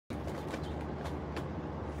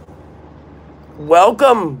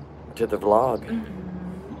Welcome to the vlog.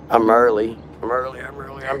 I'm early.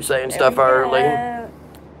 I'm saying stuff early.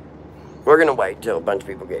 We're gonna wait till a bunch of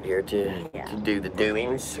people get here to do the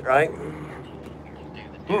doings, right?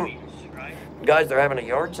 Guys, they're having a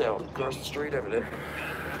yard sale across the street over there.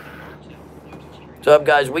 What's up,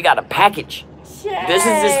 guys? We got a package. Shay, This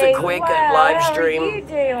is just a quick live stream. How are you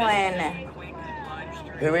doing?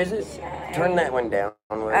 Who is it? Shay. Turn that one down.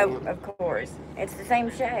 Oh, of course. It's the same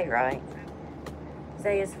Shay, right?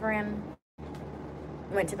 Say his friend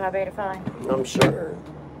went to Pi Beta Phi. I'm sure.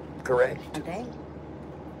 Correct. Okay.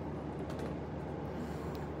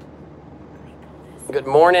 Good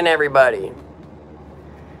morning, everybody.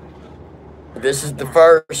 This is the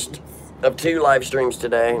first of 2 live streams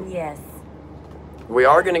today. Yes. We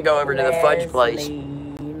are going to go over to the fudge place.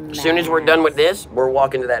 As soon as we're done with this, we're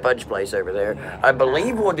walking to that fudge place over there. I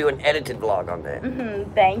believe we'll do an edited vlog on that.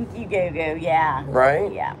 Thank you, Goo. Yeah.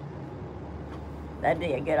 Right? Yeah. That'd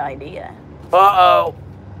be a good idea. Uh-oh.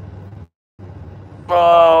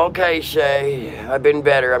 Oh, okay, Shay. I've been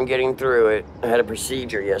better. I'm getting through it. I had a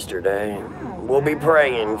procedure yesterday. We'll be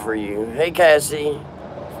praying for you. Hey, Cassie.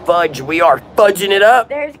 Fudge. We are fudging it up.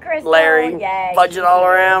 There's Crystal. Larry. Yay. Fudge it all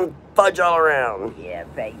around. Fudge all around. Yeah,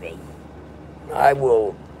 baby. I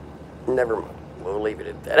will. Never mind. We'll leave it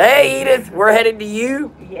at that. Hey, Edith. We're headed to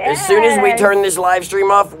you. Yes. As soon as we turn this live stream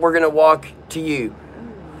off, we're going to walk to you.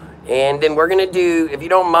 And then we're going to do, if you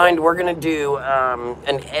don't mind, we're going to do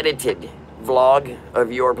an edited vlog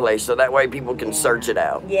of your place. So that way people can search it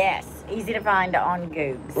out. Yes. Easy to find on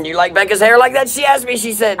Googs. You like Becca's hair like that? She asked me,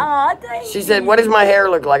 she said, Aw, thank you. she said, what does my hair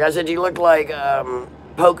look like? I said, you look like, no,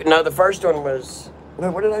 the first one was,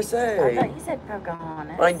 no, what did I say? I thought you said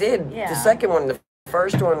Pocahontas. I did. Yeah. The second one, the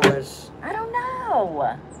first one was I don't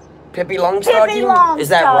know. Pippi Longstocking? Pippi Longstocking. Is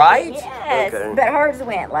that right? Yes. Okay. But hers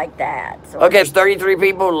went like that. So Okay, it's 33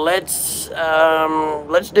 people. Let's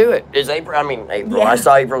do it. Is April? I mean April. Yeah. I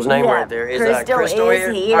saw April's name Yeah. right there. Is Crystal is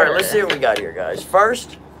here? here. All right, let's see what we got here, guys.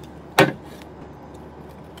 First,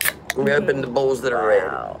 we open the bowls that are red.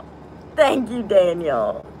 Wow. Thank you,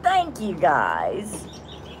 Daniel. Thank you, guys.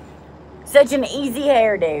 Such an easy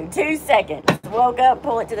hairdo. 2 seconds. Woke up,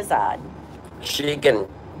 pull it to the side. She can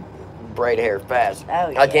braid hair fast. Oh,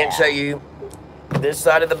 I can't yeah. show you this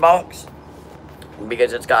side of the box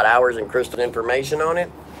because it's got hours and Crystal information on it.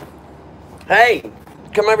 Hey,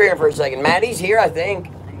 come over here for a second. Maddie's here, I think.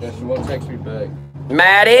 Yeah, she won't text me back.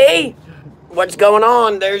 Maddie, what's going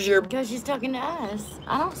on? There's your. Because she's talking to us.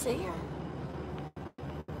 I don't see her.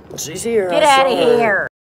 She's here. Get I out of saw her. here.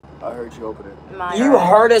 I heard you open it. My You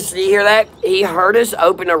heard us. You hear that? He heard us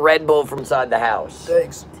open a Red Bull from inside the house.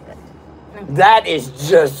 Thanks. That is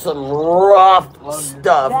just some rough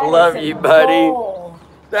stuff. That is Love some you, buddy. bull.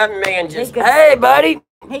 That man just. could- Hey, buddy.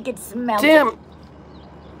 He could smell Tim.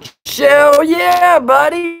 Shell, yeah,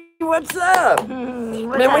 buddy. What's up? it.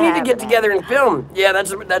 Man, we need to get together and film. Yeah,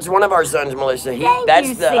 that's one of our sons, Melissa. Thank That's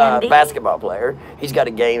you, the Cindy. basketball player. He's got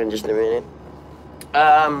a game in just a minute.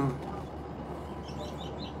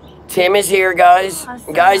 Tim is here, guys.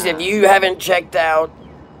 Awesome. Guys, if you haven't checked out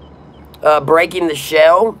Breaking the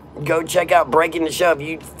Shell, go check out Breaking the Shell. If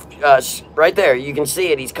you, right there, you can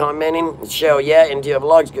see it. He's commenting. Shell, yeah, NTL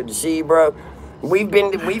Vlogs, good to see you, bro. We've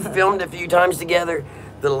filmed a few times together.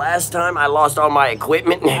 The last time I lost all my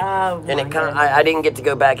equipment, and my it I didn't get to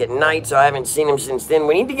go back at night, so I haven't seen him since then.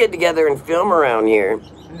 We need to get together and film around here.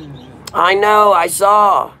 I know, I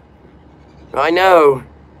saw. I know.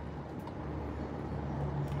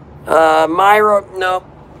 Myra, no.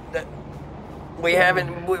 We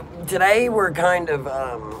haven't, today we're kind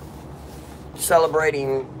of,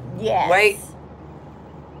 celebrating, Yes. wait,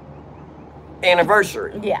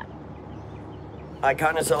 anniversary. Yeah. I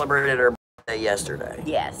kind of celebrated her birthday yesterday.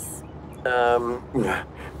 Yes.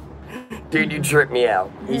 Dude, you tripped me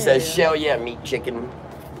out. He says, Shell, yeah, meat chicken.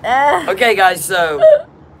 Uh, Okay, guys, so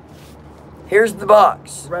here's the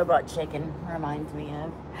box. Robot chicken reminds me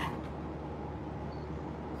of.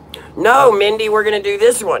 No, Mindy, we're gonna do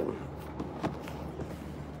this one.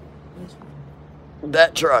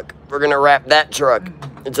 That truck. We're gonna wrap that truck.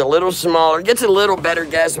 It's a little smaller. Gets a little better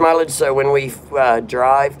gas mileage, so when we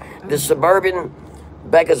drive. The Suburban,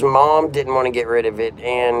 Becca's mom didn't want to get rid of it,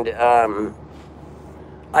 and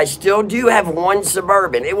I still do have one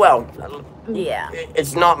Suburban. Yeah.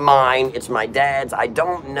 It's not mine. It's my dad's. I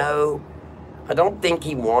don't know. I don't think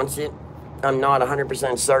he wants it. I'm not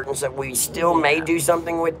 100% certain, so we still may do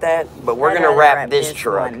something with that, but we're going to wrap this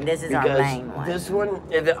truck. One. This is our main one. This one,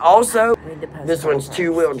 also, Read the post this one's office.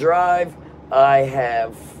 2-wheel drive. I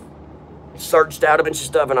have searched out a bunch of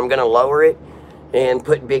stuff, and I'm going to lower it and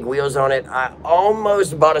put big wheels on it. I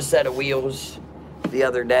almost bought a set of wheels the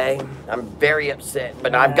other day. I'm very upset,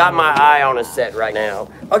 but I've got my eye on a set right now.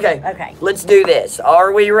 Okay. Okay. Let's do this.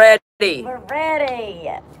 Are we ready? We're ready.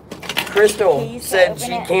 Crystal Keys to said open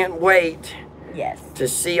she it. can't wait Yes. to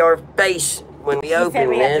see our face when we She open said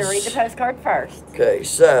we this. have to read the postcard first. Okay,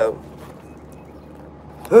 so.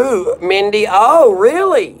 Who? Mindy? Oh,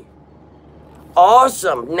 really?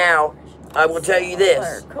 Awesome. Now, I will tell you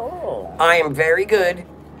this. Cool. I am very good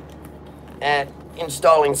at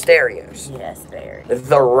installing stereos. Yes, very.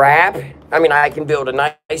 The wrap, I mean, I can build a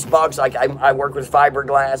nice box. I work with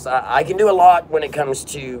fiberglass. I can do a lot when it comes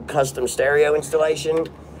to custom stereo installation.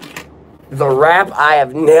 The wrap, I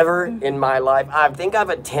have never in my life, I think I've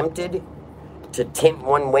attempted to tint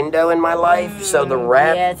one window in my life. So the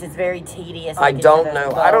wrap, Yes, it's very tedious. I with these don't other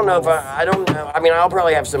know. I don't know if bubbles. I don't know. I mean, I'll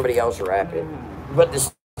probably have somebody else wrap it. But the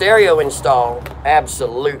stereo install,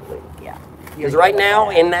 absolutely. Yeah. Because right now,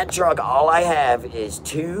 in that truck, all I have is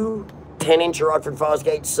two 10-inch Rockford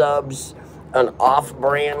Fosgate subs, an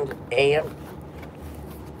off-brand amp.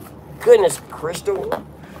 Goodness, Crystal.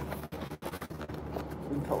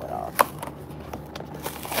 Pull it off.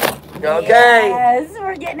 Okay. Yes,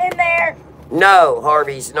 we're getting in there. No,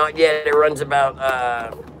 Harvey's, not yet. It runs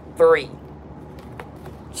about 3.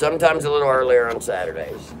 Sometimes a little earlier on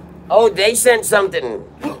Saturdays. Oh, they sent something.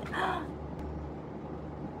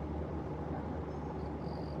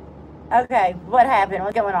 Okay, what happened?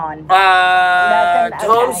 What's going on? Tom Nothing?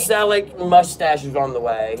 Okay. Selleck mustache is on the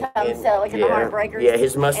way. Tom Selleck and the Heartbreakers? Yeah,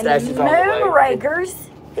 his mustache and is the on the way. Moonrakers.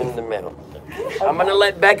 In the middle. I'm gonna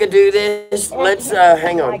let Becca do this. Let's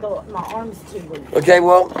hang on. Michael, my arm's too weak. Okay,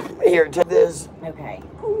 well, here, take this. Okay.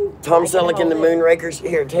 Tom I can Selleck and the hold it. Moonrakers.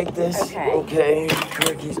 Here, take this. Okay. Okay.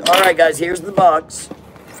 Cookies. All right, guys, here's the box.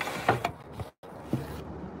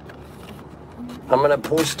 I'm gonna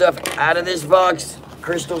pull stuff out of this box.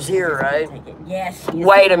 Crystal's here, right? Take it. Yes.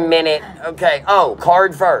 Wait a minute. Okay. Oh,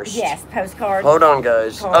 card first. Yes, postcard. Hold on,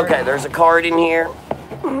 guys. Card. Okay, there's a card in here.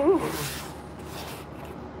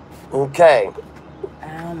 Okay.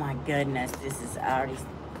 Oh my goodness, this is already.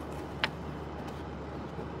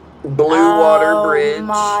 Blue Water Bridge. Oh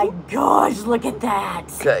my gosh, look at that.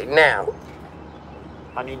 Okay, now,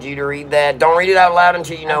 I need you to read that. Don't read it out loud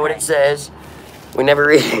until you know what Okay. it says. We never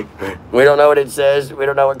read it. We don't know what it says. We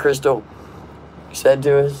don't know what Crystal said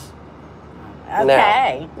to us. Okay.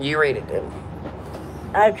 Now, you read it then.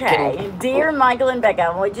 Okay. Dear Michael and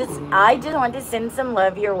Becca, I just want to send some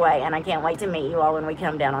love your way, and I can't wait to meet you all when we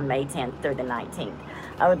come down on May 10th through the 19th.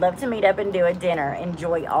 I would love to meet up and do a dinner.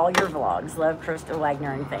 Enjoy all your vlogs. Love, Crystal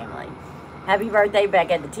Wagner and family. Happy birthday,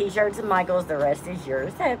 Becca. The t-shirts are Michael's. The rest is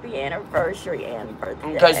yours. Happy anniversary and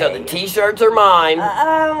birthday. Okay, so the t-shirts are mine.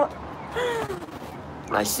 Uh-oh.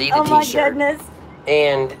 I see the Oh my t-shirt. goodness.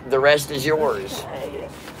 And the rest is yours.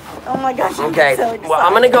 Oh my gosh, I'm Okay, so excited. well,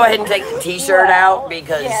 I'm going to go ahead and take the t-shirt Wow, out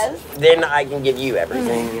because yes. then I can give you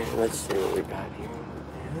everything. Let's see what we got here.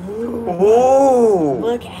 Ooh.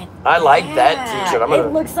 Look at I like that t-shirt. I'm gonna.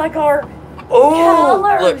 It looks like our Oh,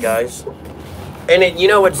 colors. look, guys. And you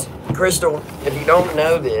know what's, Crystal, if you don't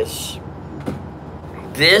know this,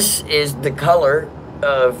 this is the color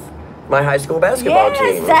of my high school basketball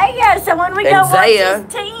team. Zaya. So when we And go watch Zaya,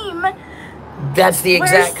 this team, That's the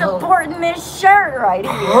exact we're color. supporting this shirt right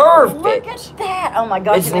here. Perfect. Look at that. Oh my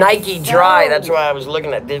gosh. It's it Nike is Dry. so- That's why I was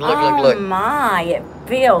looking at. Look, oh look. my, it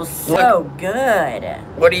feels so good.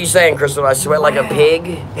 What are you saying, Crystal? I sweat like a Wow.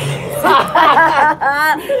 pig?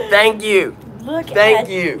 Thank you. Look Thank at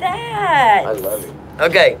you. that. I love it.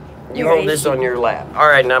 Okay, you You hold ready? this on your lap. All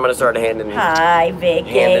right, now I'm gonna start handing Hi,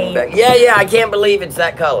 Vicky. back. Yeah, I can't believe it's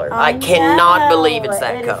that color. I cannot know. believe it's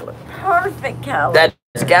that It is color. Perfect color. That's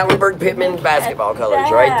Gatlinburg Pittman basketball colors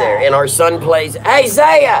that. right there. And our son plays. Hey,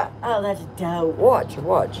 Zaya! Oh, that's dope. Watch.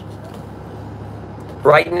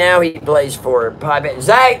 Right now he plays for Pie.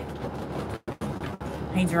 Zaya!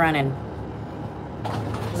 He's running.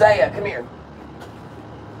 Zaya, come here.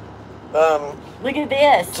 Look at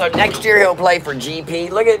this. So next year he'll play for GP.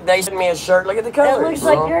 Look at, they sent me a shirt. Look at the colors. looks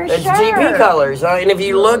like your It's shirt. GP colors. And if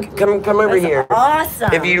you look, come over That's here.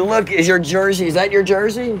 awesome. If you look, is your jersey, is that your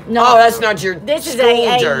jersey? No. Oh, that's not your This is school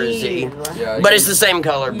AAU. jersey. Yeah, But it's the same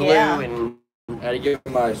color, blue Yeah. and... I had to give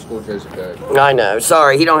him my school jersey back. I know.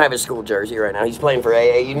 Sorry, he don't have his school jersey right now. He's playing for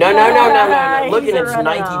AAU. No. Look, He's and it's running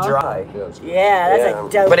Nike off. Dry. Yeah, it's Yeah, that's a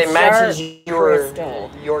dope But it matches shirt, your Crystal.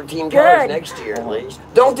 team Good. colors next year at least.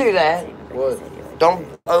 Don't do that. What? Don't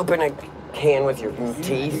open a can with your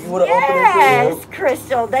teeth. You wanna Yes, open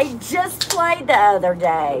Crystal. They just played the other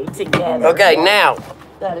day together. it? Okay, now.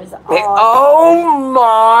 That is awesome. Oh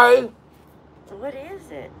my! What is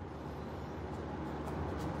it?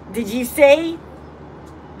 Did you see?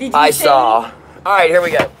 Did you I see? saw. All right, here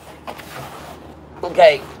we go.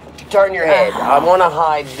 Okay, turn your head. I want to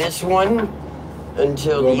hide this one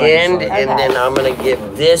until the end, and then I'm going to give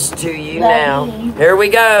this to you now. Here we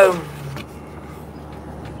go.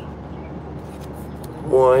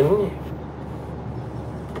 1.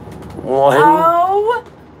 Oh,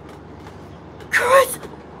 Chris!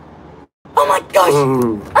 Oh my gosh!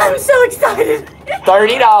 I'm so excited.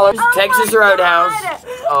 $30, Texas Roadhouse.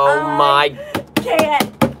 Oh my!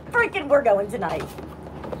 Can't freaking! We're going tonight.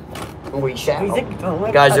 We shall.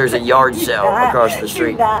 Guys, there's a yard sale across the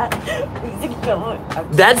street.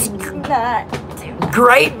 That's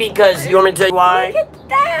great because you want me to tell you why? Look at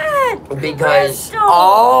that! Because Crystal.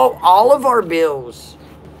 all of our bills,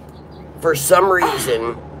 for some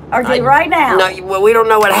reason, are due right now. No, well, we don't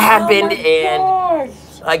know what happened, oh my and gosh.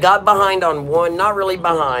 I got behind on one, not really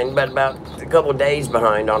behind, but about a couple days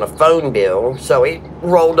behind on a phone bill. So it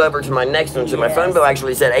rolled over to my next one. So my phone bill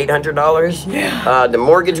actually said $800. Yeah. The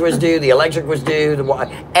mortgage was due, the electric was due,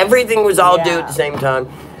 everything was all due at the same time.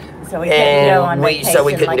 So we couldn't go on vacation so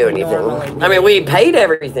we couldn't do anything. I mean, we paid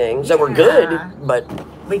everything, so we're good, but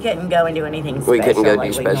we couldn't go and do anything special. We couldn't go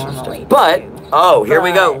do special stuff. But here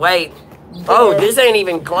we go. Wait. Oh, this ain't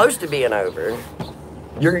even close to being over.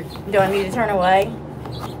 Do I need to turn away?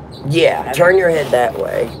 Yeah, okay. Turn your head that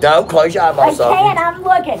way. Don't close your eyeballs off. I can't. I'm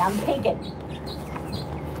looking. I'm peeking.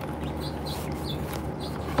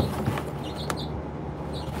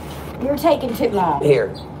 You're taking too long. Here.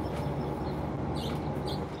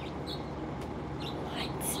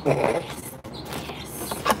 What? Yes.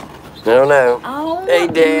 I don't know. Oh. Hey,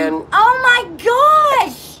 Dan. Oh my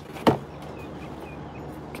gosh.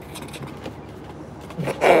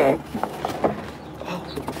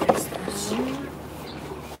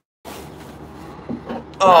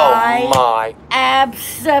 Oh my!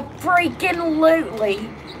 Abso-freaking-lutely,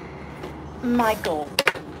 Michael.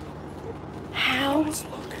 How?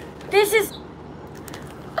 This is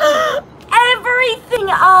everything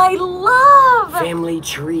I love. Family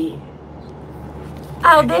tree.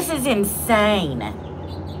 Oh, this is insane.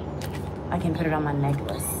 I can put it on my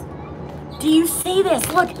necklace. Do you see this?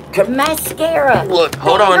 Look, mascara. Look,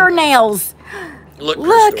 hold on. Fingernails. Look.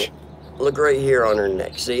 Look. Look right here on her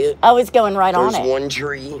neck. See it? Oh, it's going right on it. There's one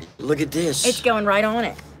tree. Look at this. It's going right on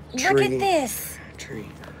it. Tree. Look at this. Tree.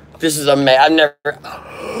 This is amazing. I've never.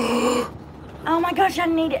 Oh my gosh, I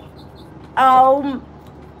need it. Oh.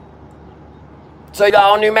 So you got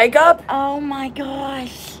all new makeup? Oh my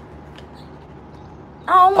gosh.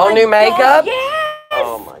 Oh my all new makeup? Yes.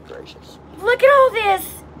 Oh my gracious. Look at all this.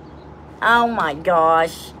 Oh my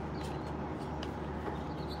gosh.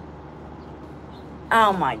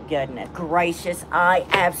 Oh my goodness gracious. I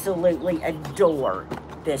absolutely adore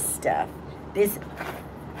this stuff.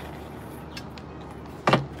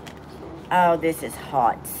 Oh, this is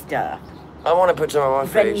hot stuff. I want to put some on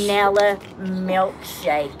my face. Vanilla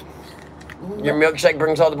milkshake. Your milkshake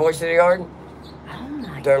brings all the boys to the yard? Oh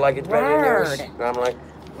my They're like, it's better than yours. word. And I'm like,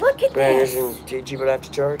 Look at this. and teach you what I have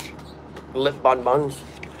to charge. Lip bonbons.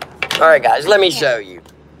 All right, guys, let me show you.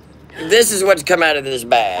 This is what's come out of this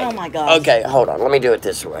bag. Oh my gosh. Okay, hold on. Let me do it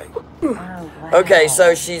this way. Oh, wow. Okay,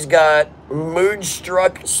 so she's got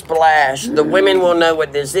Moodstruck Splash. The women will know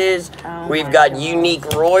what this is. Oh We've my got gosh. Unique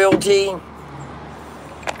Royalty.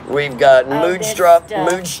 We've got Moodstruck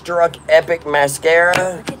Epic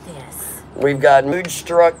Mascara. Look at this. We've got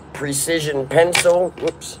Moodstruck Precision Pencil.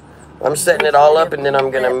 Whoops. I'm setting it all up, and then I'm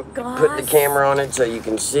going to put the camera on it so you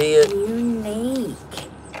can see it. Unique.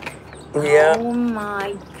 Yeah. Oh my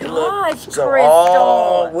Look, gosh, so, Crystal.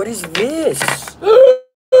 oh, what is this?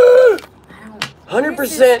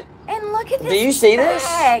 100%. And look at this. Do you see this?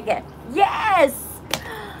 bag. Yes.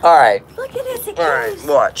 All right. Look at this. It All right, goes-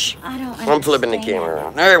 watch. I don't I'm flipping the understand. camera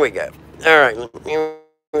around. There we go. All right.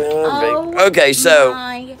 Oh, Okay, so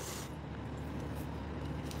my.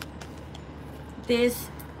 This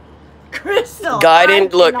Crystal.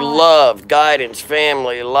 guidance, I look, cannot- love, guidance,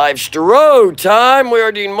 family, live Stro time. We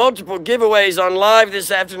are doing multiple giveaways on live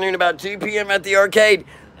this afternoon about 2 p.m. at the arcade.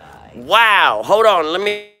 Wow. Hold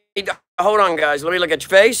on, guys. Let me look at your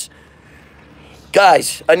face.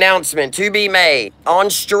 Guys, announcement to be made on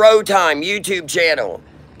Stro Time YouTube channel.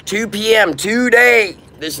 2 p.m. today.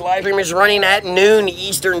 This live stream is running at noon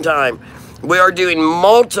Eastern time. We are doing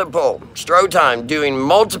multiple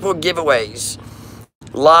giveaways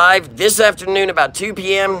live this afternoon about 2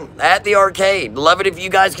 p.m. at the arcade. Love it if you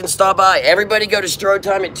guys can stop by. Everybody go to Stro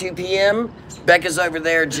Time at 2 p.m. Becca's over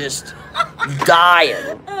there just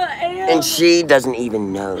dying. And she doesn't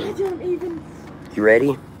even know. I don't even. You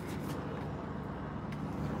ready?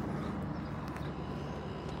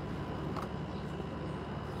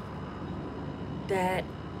 That.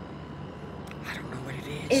 I don't know what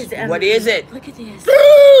it is. What is it? Look at this.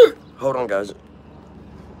 Hold on, guys.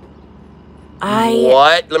 I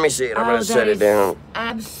What? Let me see it. I'm gonna that set it is down.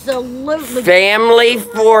 Absolutely. Family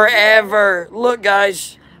forever. Look,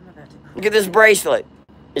 guys. Look at this bracelet.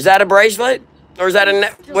 Is that a bracelet? Or is that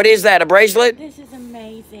what is that? A bracelet? This is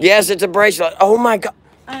amazing. Yes, it's a bracelet. Oh my God.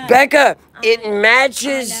 Becca, it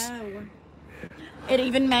matches. I know. It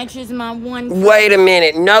even matches my one. Wait a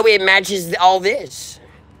minute. No, it matches all this.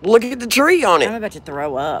 Look at the tree on I'm it. about to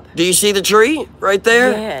throw up. Do you see the tree right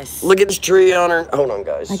there? Yes. Look at this tree on her. Hold on,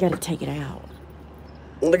 guys. I gotta take it out.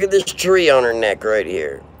 Look at this tree on her neck right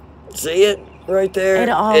here. See it right there? It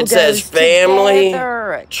all It says goes family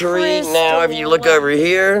together. tree. Now, if you look over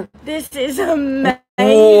here. This is amazing.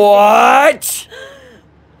 What?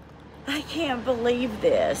 I can't believe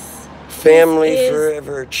this. Family This is-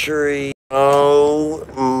 forever tree. Oh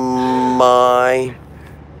my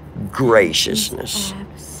graciousness.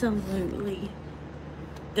 Absolutely.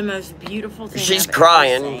 The most beautiful thing. She's I've ever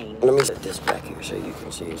crying. seen. Let me set this back here so you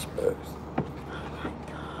can see us both.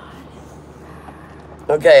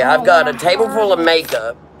 Okay, I've got a table full of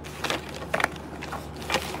makeup.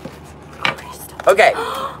 Okay,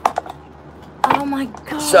 Oh my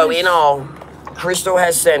god. so in all, Crystal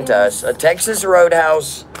has sent us a Texas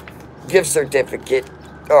Roadhouse gift certificate,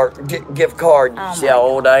 or gift card. Oh See my how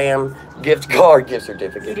old I am? Gift card, gift You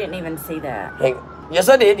certificate. didn't even see that. Yes,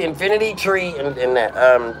 I did. Infinity Tree and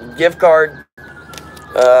that gift card.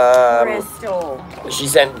 Crystal. She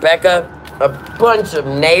sent Becca a bunch of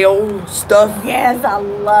nail stuff. Yes, I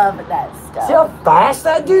love that stuff. See how fast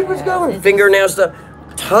that dude was Yes, going? it's- Fingernail stuff.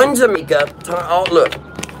 Tons of makeup. Oh, look.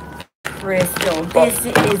 Crystal, this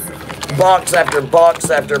is Box after box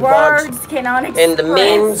after box. words cannot express. And the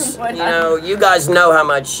men's, what you know, you guys know how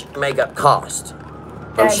much makeup costs.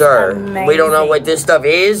 I'm That's sure. We don't know amazing. what this stuff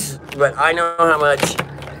is, but I know how much.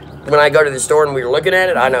 When I go to the store and we were looking at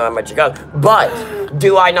it, I know how much it costs. But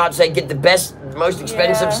do I not say get the best, most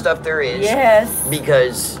expensive Yeah. stuff there is? Yes.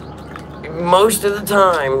 Because most of the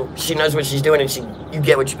time she knows what she's doing, and you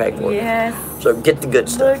get what you pay for. Yes. So get the good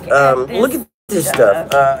stuff. Look at this Look at this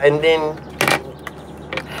stuff. And then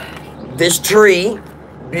this tree,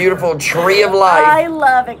 beautiful tree of life. I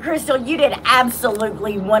love it. Crystal, you did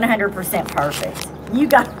absolutely 100% perfect. You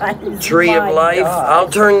guys. Tree of my life. gosh. I'll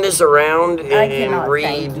turn this around I and cannot read.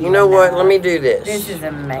 thank You know what? Let me do This this. is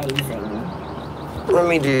amazing. Let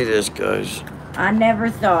me do this, guys. I never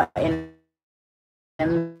thought in a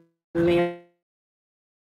million.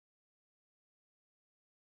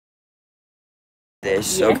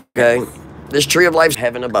 This, Yeah. okay? This tree of life is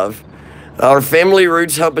heaven above. Our family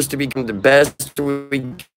roots help us to become the best we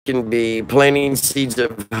can be, planting seeds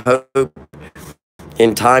of hope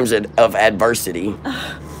in times of adversity.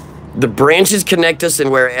 The branches connect us,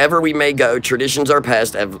 and wherever we may go, traditions are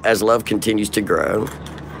passed as love continues to grow.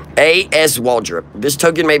 A.S. Waldrop. This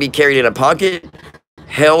token may be carried in a pocket,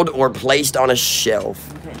 held, or placed on a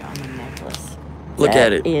shelf. Put it on the necklace. Look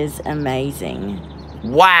at it. That is amazing.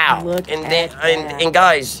 Wow. Look and at then that. and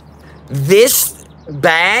guys, this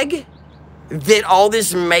bag that all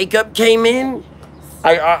this makeup came in,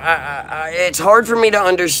 it's hard for me to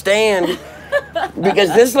understand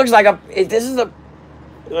because this looks like this is a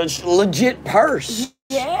legit purse.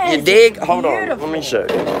 Yes. You dig? it's Hold on. beautiful. Let me show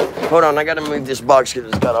you. Hold on. I got to move this box because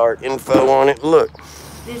it's got our info on it. Look.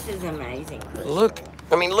 This is amazing. Look.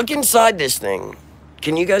 I mean, look inside this thing.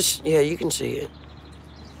 Can you guys? Yeah, you can see it.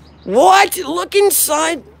 What? Look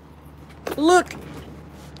inside. Look.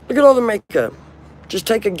 Look at all the makeup. Just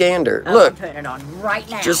take a gander. I'm Look. putting it on right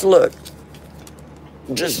now. Just look.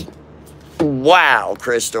 Just. Wow,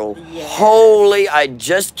 Crystal. Yeah. Holy, I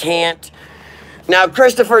just can't. Now,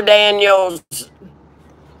 Christopher Daniels.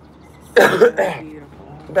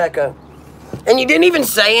 beautiful. Becca. And you didn't even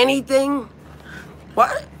say anything?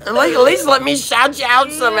 What? At least let me shout you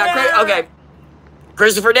out somehow. Yeah. Okay.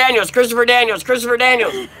 Christopher Daniels, Christopher Daniels, Christopher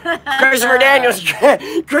Daniels, Christopher Daniels,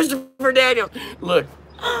 Christopher Daniels. Look,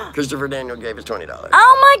 Christopher Daniels gave us $20.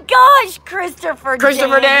 Oh my gosh, Christopher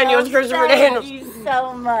Daniels, Christopher Daniels. Thank you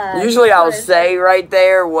so much. Usually I'll Chris. say right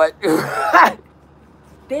there what.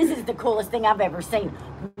 This is the coolest thing I've ever seen.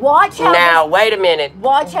 Watch how Now, wait a minute.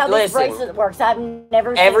 watch how this Listen. bracelet works. I've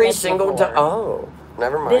never seen Every this single before. time. Oh,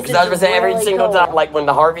 never mind. This Because I was going is to say every really single cool. time, like when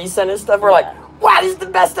the Harvey sent us stuff, we're Yeah. like, wow, this is the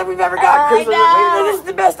best stuff we've ever got. I Christopher, know. this is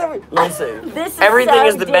the best stuff Listen, This is everything so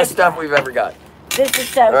is the best stuff different. we've ever got. This is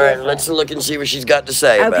so All right, different. let's look and see what she's got to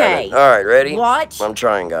say about Okay. it. All right, ready? Watch. I'm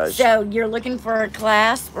trying, guys. So you're looking for a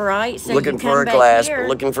clasp, right? So Looking you for come a back clasp. here,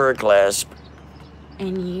 Looking for a clasp.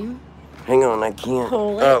 and you Hang on, I can't.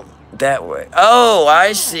 Pull it. Oh, that way. Oh,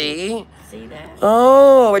 I see. see that?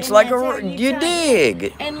 Oh, it's And like that's how a, you you tighten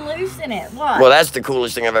dig. And loosen it. What? Well, that's the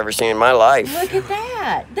coolest thing I've ever seen in my life. Look at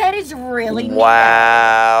that. That is really neat.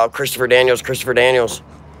 Wow, Christopher Daniels, Christopher Daniels.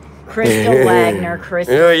 Crystal Wagner,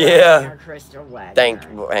 Crystal Oh, yeah. Wagner, Crystal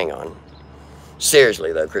Wagner. Hang on.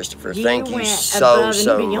 Seriously though, Christopher, thank you went so, above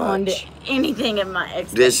so and beyond much. anything in my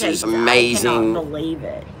expectations. This is amazing. I cannot believe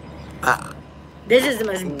it. This is the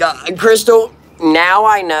most. God, Crystal, now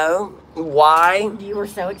I know why You were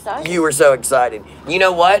so excited. you were so excited. You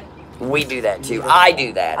know what? We do that too. I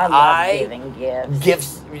do that. I love giving gifts.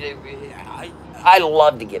 Gifts. I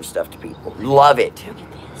love to give stuff to people. Love it. Look at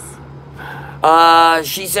this.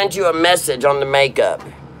 She sent you a message on the makeup,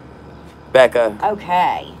 Becca.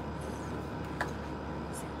 Okay.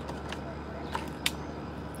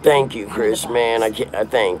 Thank you, Chris, man. I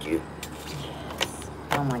thank you.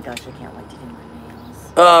 Oh my gosh, I can't wait to do my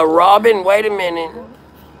nails. Robin, wait a minute.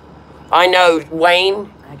 I know,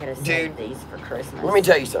 Wayne. I gotta Dude. save these for Christmas. Let me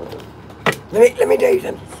tell you something. Let me tell you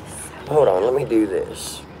something. Hold on, let me do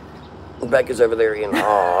this. Becca's over there in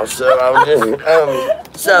awe, so I'll just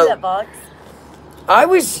What is that box?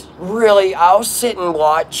 I'll sit and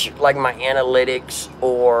watch like my analytics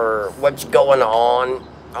or what's going on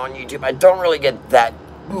YouTube. I don't really get that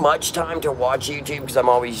much time to watch YouTube because I'm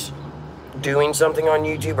always doing something on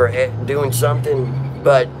YouTube or doing something,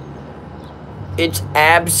 but it's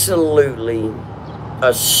absolutely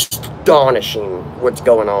astonishing what's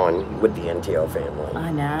going on with the NTL family.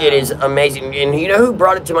 I know. It is amazing. And you know who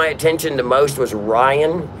brought it to my attention the most was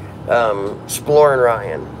Ryan, Exploring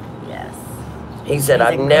Ryan. Yes. He said, He's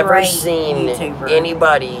I've a never great seen YouTuber.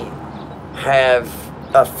 anybody have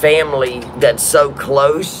a family that's so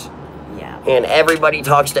close Yeah. and everybody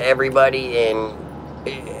talks to everybody and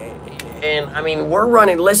I mean,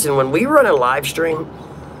 listen, when we run a live stream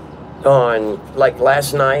on like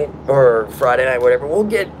last night or Friday night, whatever, we'll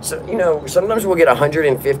get, sometimes we'll get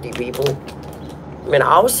 150 people. I mean,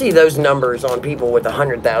 I'll see those numbers on people with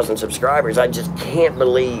 100,000 subscribers. I just can't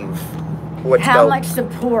believe what's How much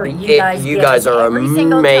support you guys you give guys are every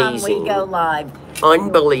single time amazing. we go live.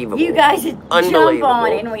 Unbelievable. You guys jump Unbelievable.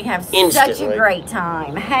 on and we have such Instantly. a great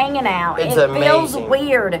time hanging out. It's it feels amazing.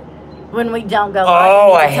 weird when we don't go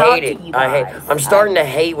Oh, live. I to talk hate to it. you I hate. guys. I'm starting to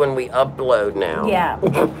hate when we upload now. Yeah,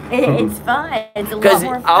 it's fun. It's a lot Because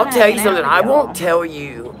more fun. I'll tell you hanging out something. with I y'all. won't tell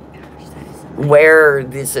you where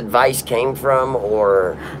this advice came from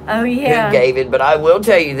or Oh yeah. who gave it, but I will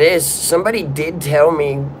tell you this. Somebody did tell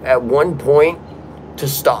me at one point to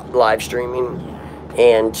stop live streaming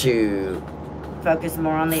and to Focus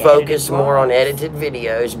more on the focus edited more on vlogs. edited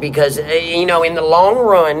videos because, in the long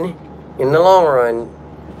run,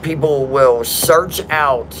 people will search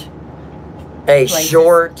out a Places.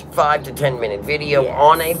 short 5 to 10 minute video Yes.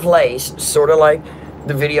 on a place, sort of like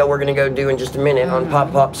the video we're going to go do in just a minute on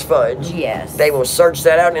Pop Pop's Fudge. Yes. They will search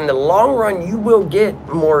that out. In the long run, you will get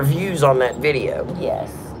more views on that video.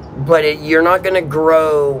 Yes. But you're not going to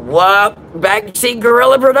grow. What? Backseat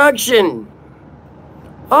Gorilla Production.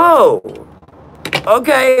 Oh.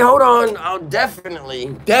 Okay, hold on. I'll definitely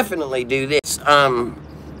do this.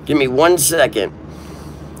 Give me 1 second.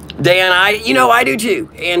 Dan, I do too.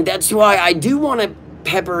 And that's why I do want to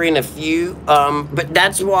pepper in a few. But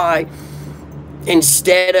that's why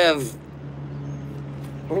instead of...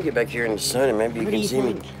 Let me get back here in the sun and maybe you What can do you see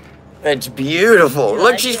me. think? It's beautiful. You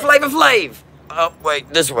Look, like she's it? Flavor Flav. Oh, wait,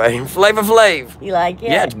 this way. Flavor Flav. You like it?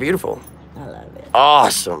 Yeah, it's beautiful. I love it.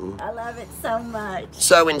 Awesome. I love it so much.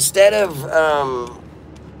 So instead of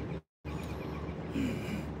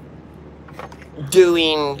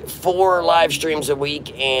doing 4 live streams a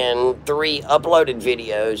week and 3 uploaded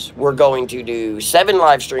videos, we're going to do 7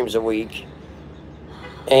 live streams a week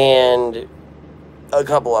and a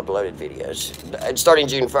couple uploaded videos. It's starting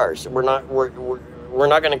June 1st. We're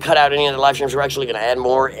not going to cut out any of the live streams. We're actually going to add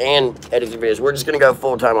more and edit the videos. We're just going to go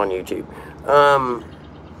full time on YouTube.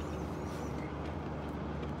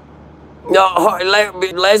 No,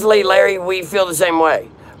 Leslie, Larry, we feel the same way.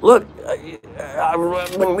 Look,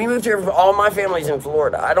 when we moved here, all my family's in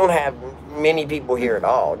Florida. I don't have many people here at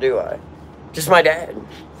all, do I? Just my dad.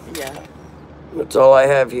 Yeah. That's all I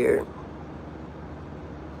have here.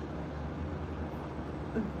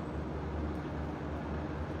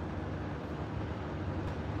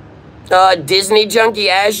 Disney Junkie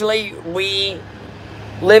Ashley, we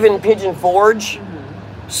live in Pigeon Forge,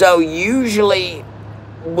 so usually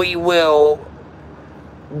we will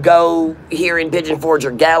go here in Pigeon Forge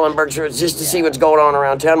or Gatlinburg just to see what's going on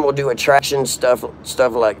around town. We'll do attraction stuff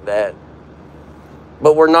like that.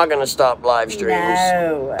 But we're not going to stop live streams.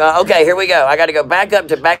 No. Okay, here we go. I got to go back up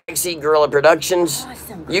to Backseat Gorilla Productions.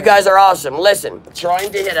 Awesome. You guys are awesome. Listen,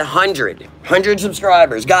 trying to hit 100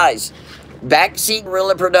 subscribers. Guys, Backseat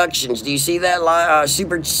Gorilla Productions. Do you see that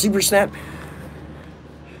super snap?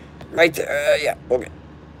 Right there. Yeah. Okay.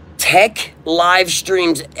 Tech live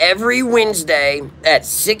streams every Wednesday at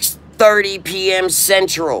 6:30 p.m.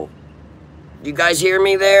 Central. You guys hear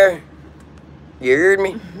me there? You heard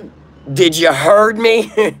me? Did you heard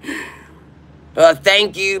me?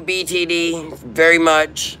 Thank you, BTD, very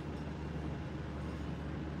much.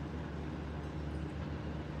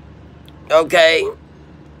 Okay.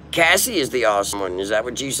 Cassie is the awesome one. Is that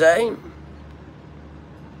what you say?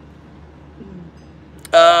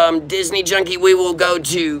 Disney Junkie, we will go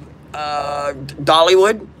to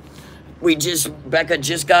Dollywood. Becca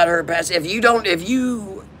just got her pass. If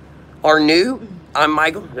you are new, I'm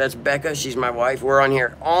Michael. That's Becca. She's my wife. We're on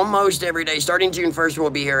here almost every day. Starting June 1st, we'll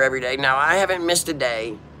be here every day. Now, I haven't missed a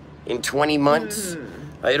day in 20 months.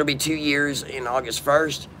 It'll be 2 years in August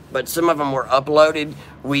 1st, but some of them were uploaded.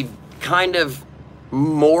 We've kind of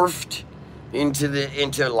morphed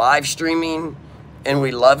into live streaming, and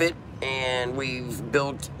we love it. And we've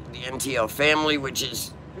built the NTL family, which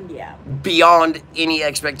is beyond any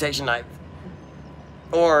expectation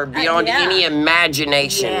beyond any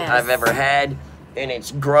imagination I've ever had. And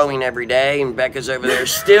it's growing every day. And Becca's over there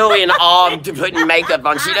still in awe to putting makeup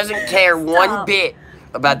on. She doesn't care one bit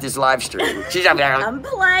about this live stream. She's over there. I'm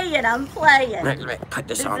playing. Let me put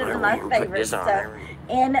this on. This is my favorite stuff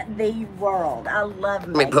in the world. I love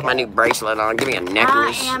makeup. Let me put my new bracelet on. Give me a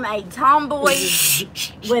necklace. I am a tomboy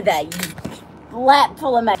with a lap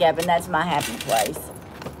full of makeup, and that's my happy place.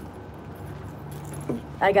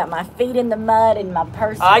 I got my feet in the mud and my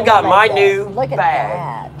purse. I got my new Look at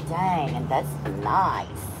bag. that. Dang, and that's nice.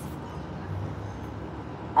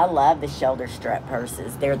 I love the shoulder strap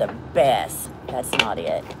purses. They're the best. That's not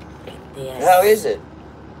it. This. How is it?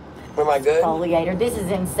 Am I good? Exfoliator. This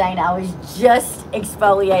is insane. I was just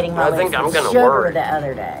exfoliating my lips with sugar the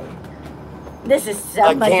other day. This is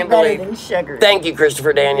so much better than sugar. Thank you,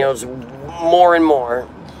 Christopher Daniels. More and more.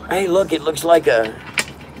 Hey, look, it looks like a...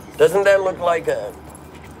 Doesn't that look like a...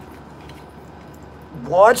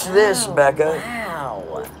 Watch this, Becca.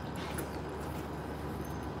 Wow.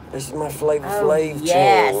 This is my Flavor Flav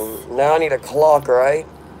chain. Now I need a clock, right?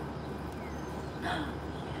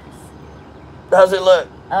 How's it look?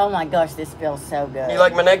 Oh my gosh, this feels so good. You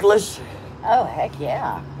like my necklace? Oh, heck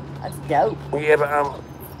yeah. That's dope. Yeah, but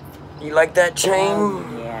you like that chain?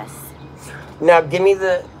 Oh, yes. Now give me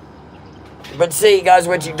the... But see, guys,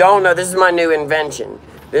 what you don't know, this is my new invention.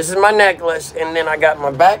 This is my necklace, and then I got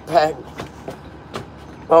my backpack.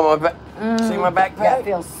 Oh, my back. See my backpack? That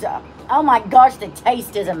feels so... Oh my gosh, the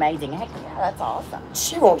taste is amazing. Heck yeah, that's awesome.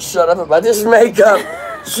 She won't shut up about this makeup.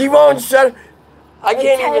 She won't shut up. I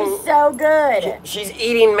can't even... It tastes so good. She's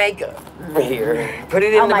eating makeup here. Put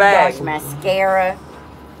it in the bag. Oh my gosh, mascara.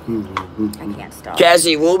 I can't stop.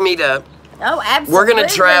 Cassie, we'll meet up. Oh, absolutely. We're going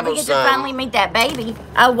to travel we get some. to finally meet that baby.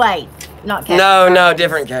 Oh, wait. Not Cassie. No,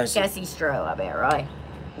 different Cassie. Cassie Stroh, I bet, right?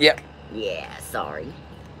 Yep. Yeah, sorry.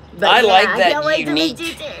 But I like that I can't wait unique. To meet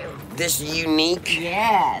you too. This unique.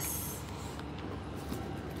 Yes.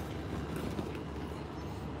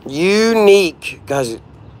 Unique. Guys,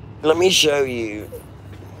 let me show you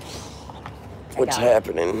what's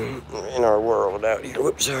happening in our world out here.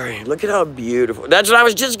 Whoops, sorry. Look at how beautiful. That's what I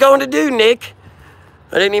was just going to do, Nick.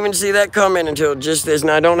 I didn't even see that coming until just this.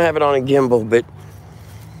 Now, I don't have it on a gimbal, but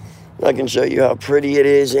I can show you how pretty it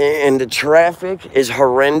is. And the traffic is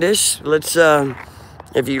horrendous. Let's,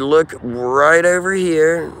 if you look right over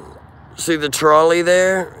here, see the trolley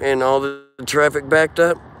there and all the traffic backed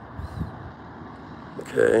up?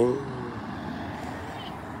 Okay.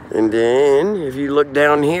 And then, if you look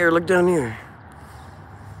down here, look down here.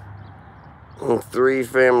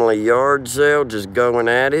 3-family yard sale, just going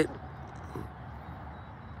at it.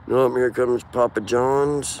 Oh, here comes Papa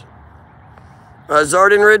John's.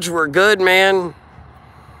 Zardin Ridge, we're good, man.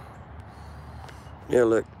 Yeah,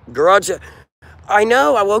 look. Garage sale. I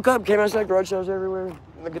know, I woke up, came outside, garage sales everywhere.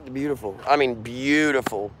 Look at the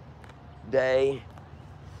beautiful day.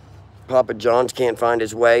 Papa John's can't find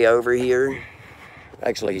his way over here.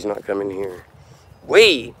 Actually, he's not coming here.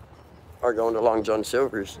 We are going to Long John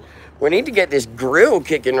Silver's. We need to get this grill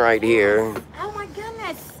kicking right here. Oh my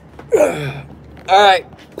goodness. All right,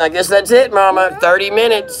 I guess that's it, Mama. 30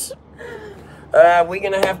 minutes. We're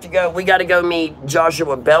gonna have to go. We got to go meet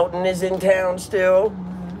Joshua Belton is in town still.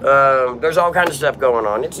 There's all kinds of stuff going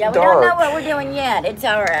on. It's dark. We don't know what we're doing yet. It's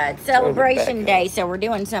our celebration day, so we're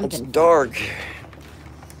doing something. It's dark.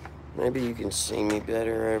 Maybe you can see me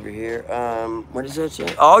better over here. What does that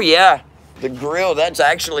say? Oh, yeah. The grill. That's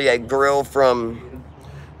actually a grill from...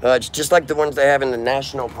 it's just like the ones they have in the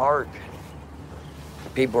national park.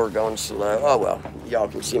 People are going slow. Oh, well. Y'all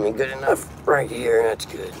can see me good enough right here. That's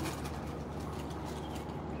good.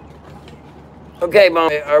 Okay,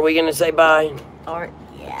 Mom. Are we going to say bye? Or,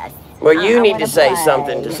 yes. Well, you I need wanna to say play.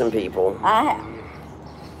 something to some people. I,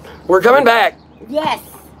 We're coming back. yes.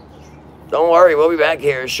 Don't worry. We'll be back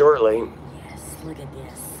here shortly. Yes, look at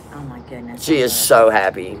this. Oh my goodness. She is so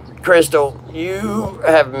happy. Crystal, you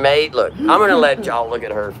have made... Look, I'm going to let y'all look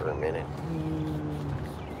at her for a minute.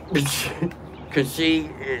 Because she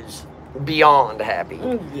is beyond happy.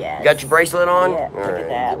 Yes. Got your bracelet on? Yeah, All look right, at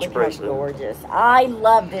that. get your Look how bracelet. gorgeous. I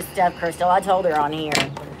love this stuff, Crystal. I told her on here.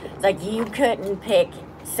 It's like you couldn't pick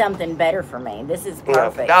something better for me. This is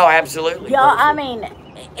perfect. Oh, absolutely. Y'all, I perfect.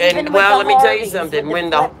 mean, And even well, with let the me tell you Harveys, something. with When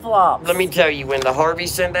the flip-flops. let me tell you, when the Harvey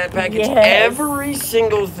sent that package, Yes. every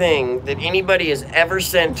single thing that anybody has ever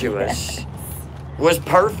sent to us was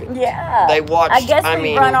perfect. Yeah. They watched. I guess we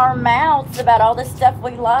mean, run our mouths about all the stuff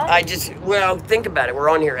we like. well, think about it. We're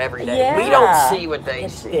on here every day. Yeah. We don't see what they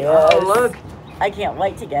It's see. this. Oh, look. I can't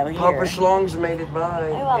wait to go here. Papa Schlong's made it by.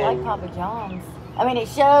 Oh, I like And- Papa John's. I mean, it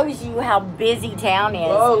shows you how busy town is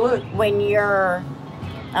Oh, look. when you're.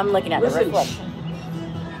 I'm looking at the Listen. reflection.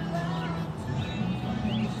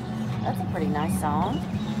 That's a pretty nice song.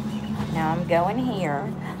 Now I'm going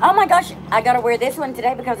here. Oh my gosh, I gotta wear this one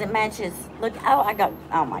today because it matches. Look, oh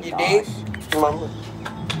my You gosh. did? Come on.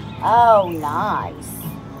 Oh, nice.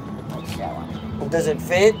 Let's show 'em. Does it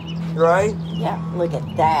fit? Right? Yeah, look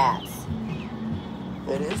at that.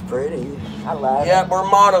 It is pretty. I love Yeah, it. we're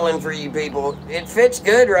modeling for you people. It fits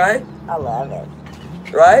good, right? I love it.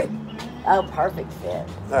 Right? Oh, perfect fit.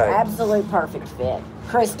 All right. Absolute perfect fit.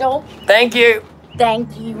 Crystal, Thank you.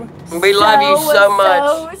 thank you. We love you so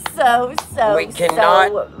much. So We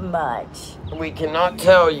cannot- much. We cannot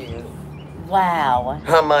tell you Wow.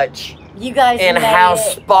 how much You guys and made how it.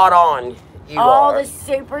 spot on you All are. the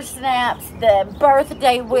super snaps, the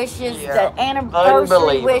birthday wishes, Yeah. the anniversary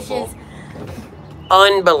Unbelievable. wishes.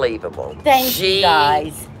 Unbelievable. Thank She you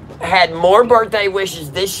guys. had more birthday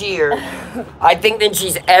wishes this year, I think, than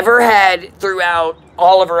she's ever had throughout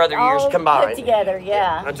all of her other years All combined. put together,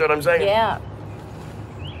 yeah. That's what I'm saying. Yeah.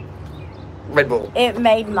 Red Bull. It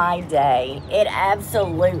made my day. It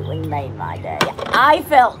absolutely made my day. I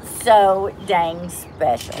felt so dang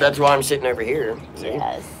special. That's why I'm sitting over here. See?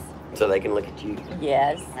 Yes. So they can look at you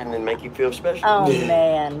Yes. and then make you feel special. Oh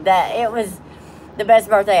man, that it was the best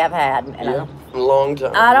birthday I've had. And Yeah. Long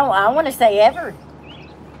time. I want to say ever.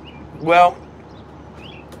 Well,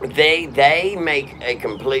 they make a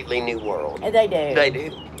completely new world. They do. They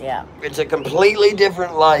do. Yeah. It's a completely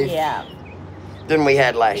different life Yeah. than we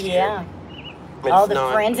had last Yeah. year. It's All the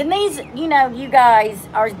not- friends and these, you guys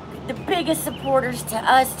are the biggest supporters to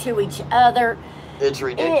us, to each other. It's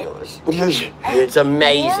ridiculous. It's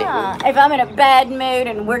amazing. Yeah. If I'm in a bad mood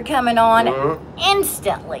and we're coming on, Mhm.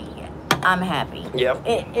 instantly, I'm happy. Yep.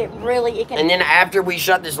 It really can. And then after we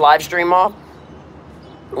shut this live stream off,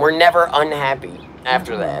 we're never unhappy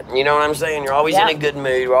after that. You know what I'm saying? You're always Mm-hmm. Yeah. in a good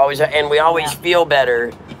mood. We're always, and we always Yeah. feel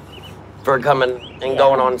better for coming and Yeah.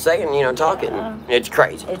 going on saying, talking. Yeah. It's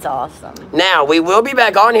crazy. It's awesome. Now, we will be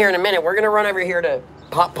back on here in a minute. We're going to run over here to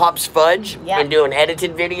Pop Pop's Fudge Yeah. and do an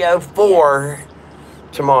edited video for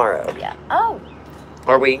tomorrow. Yeah. Oh,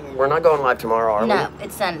 We're not going live tomorrow, are no,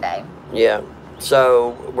 it's Sunday. we? Yeah.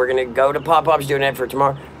 So we're going to go to Pop Pop's, doing that for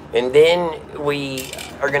tomorrow. And then we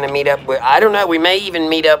are going to meet up with, I don't know, we may even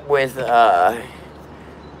meet up with,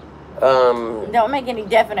 Don't make any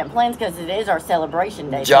definite plans because it is our celebration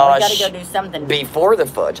day. Josh, so we got to go do something. before the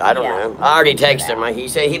fudge. I don't Yeah. know. I already texted him. He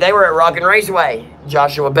said they were at Rockin' Raceway.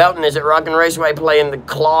 Joshua Belton is at Rockin' Raceway playing the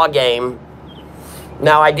claw game.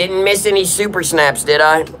 Now, I didn't miss any super snaps, did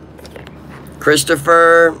I?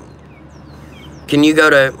 Christopher, can you go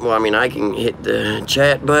to, I can hit the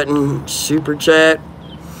chat button, super chat.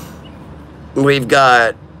 We've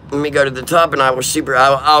got, let me go to the top and I'll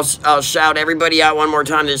shout everybody out one more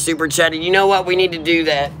time to super chat. And you know what? We need to do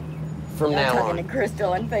that from I'm now talking on. to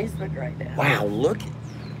Crystal on Facebook right now. Wow, look.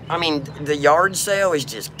 The yard sale is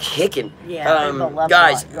just kicking. Yeah, people love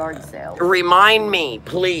guys, the yard sale. remind me,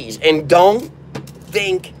 please, and don't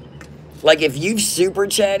think, like, if you've super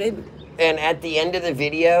chatted and at the end of the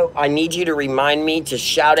video, I need you to remind me to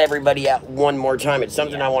shout everybody out one more time. It's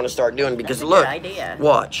something I want to start doing because That's a look, good idea.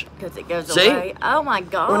 watch. Because it goes See? away. Oh my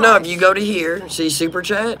god. Well, no, if you go to here, see super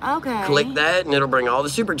chat. Okay. Click that, and it'll bring all the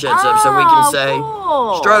super chats up, so we can say,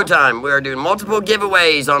 cool. Stro time. We are doing multiple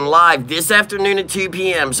giveaways on live this afternoon at 2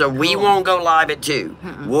 p.m. So we won't go live at 2.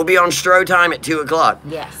 We'll be on Stro time at 2 o'clock.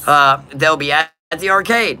 Yes. They'll be at the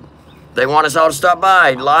arcade. They want us all to stop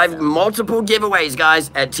by. Live multiple giveaways,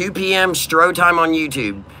 guys, at 2 p.m. Stro time on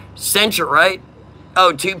YouTube. Central, right?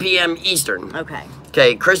 Oh, 2 p.m. Eastern. Okay.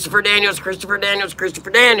 Okay, Christopher Daniels.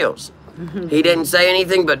 He didn't say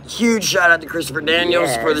anything, but huge shout out to Christopher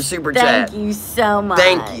Daniels for the super chat. Thank you so much.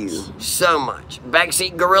 Thank you so much.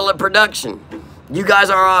 Backseat Gorilla Production. You guys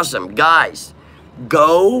are awesome. Guys,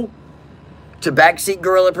 go to Backseat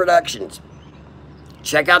Gorilla Productions.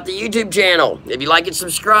 Check out the YouTube channel. If you like it,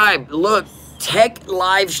 subscribe. Look, tech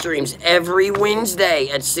live streams every Wednesday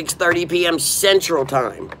at 6:30 p.m. Central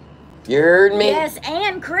Time. You heard me? Yes,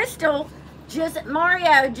 and Crystal,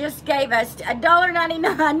 Mario just gave us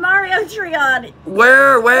 $1.99 Mario Triad.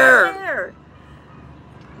 Where? There.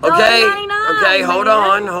 Okay, $1.99, okay, hold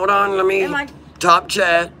man. on. Let me top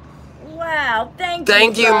chat. Wow, thank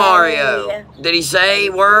you, buddy. Mario. Did he say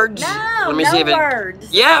words? No, let me no see if it,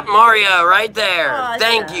 words. Yep, Mario, right there. Awesome.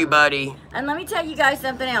 Thank you, buddy. And let me tell you guys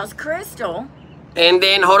something else. Crystal. And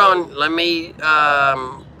then, hold on, let me,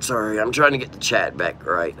 sorry, I'm trying to get the chat back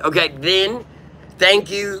right. Okay, then,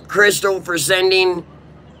 thank you, Crystal, for sending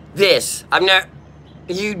this. I've never,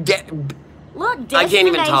 Look, I can't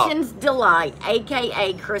even talk. Destinations Delight,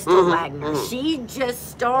 a.k.a. Crystal Wagner. She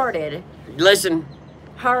just started Listen.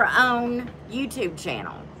 her own YouTube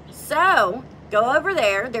channel. So, go over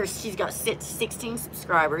there. She's got 16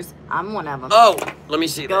 subscribers. I'm one of them. Oh, let me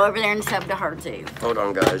see Go that. over there and sub to her, too. Hold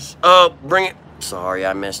on, guys. Oh, bring it. Sorry,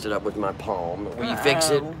 I messed it up with my palm. Will you fix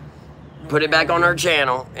it? Put it back on our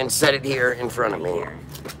channel and set it here in front of me.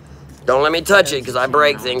 Don't let me touch it because I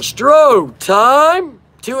break things. Strobe time.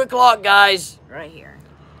 2 o'clock, guys. Right here.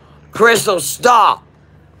 Crystal, stop.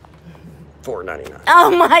 $4.99. Oh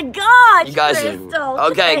my gosh, You guys Crystal.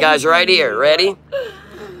 okay, guys, right here. Ready?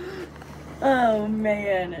 Oh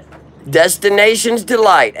man. Destinations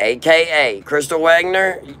Delight, a.k.a. Crystal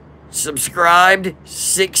Wagner. Subscribed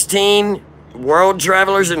 16 world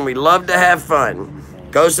travelers, and we love to have fun.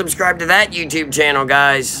 Go subscribe to that YouTube channel,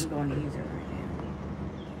 guys. I'm going to use it right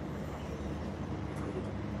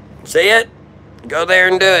now. See it? Go there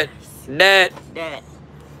and do it. That.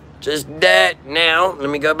 Just that. Now, let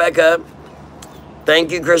me go back up.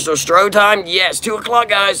 Thank you, Crystal. Strobe time? Yes, 2 o'clock,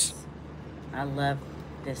 guys. I love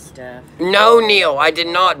this stuff. No, Neil, I did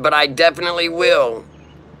not, but I definitely will.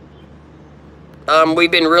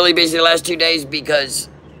 We've been really busy the last 2 days because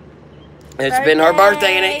it's been her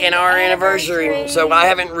birthday and our anniversary. So I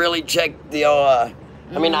haven't really checked the,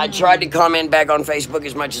 I mean, I tried to comment back on Facebook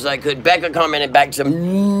as much as I could. Becca commented back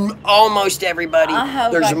to almost everybody.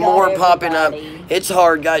 There's more popping up. It's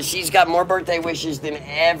hard, guys. She's got more birthday wishes than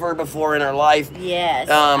ever before in her life. Yes.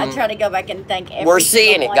 I try to go back and thank everyone. We're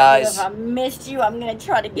seeing it, guys. If I missed you, I'm going to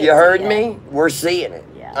try to get You heard me? We're seeing it.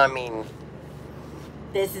 Yeah. I mean,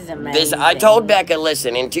 this is amazing. I told Becca,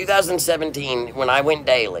 listen, in 2017, when I went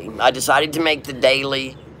daily, I decided to make the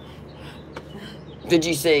daily. Did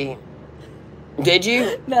you see? Did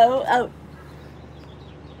you? No.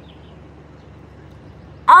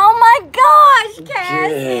 Oh my gosh,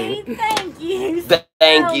 Cassie! Thank you.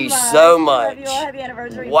 Thank you so much. Love you. Happy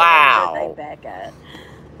anniversary. Wow. Happy birthday, Becca.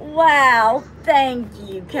 Wow. Thank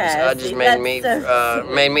you, Cassie. That just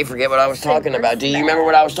made me forget what I was talking about. Do you remember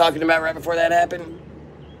what I was talking about right before that happened?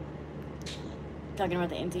 Talking about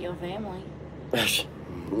the NTO family.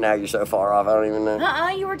 Now you're so far off, I don't even know.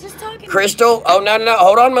 You were just talking. Crystal? Oh, no.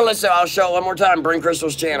 Hold on, Melissa. I'll show it one more time. Bring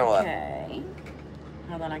Crystal's channel up. Okay.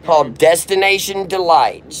 Hold on, Called Destination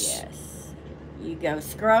Delights. Yes. You go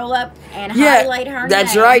scroll up and highlight her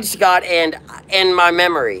that's name. right, Scott. And my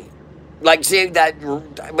memory. Like, see, that,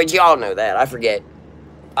 but y'all know that. I forget.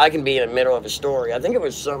 I can be in the middle of a story. I think it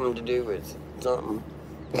was something to do with something.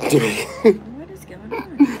 What is going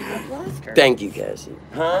on? I've lost her. Thank you, Cassie.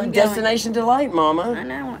 Huh? Destination Delight, Mama. I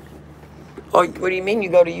know. Oh, what do you mean? You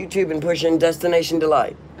go to YouTube and push in Destination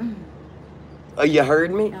Delight? Oh, you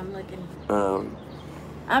heard me? I'm looking.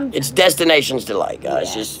 It's Destinations Delight,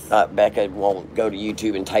 guys. Yes. Just Becca won't go to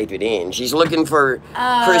YouTube and type it in. She's looking for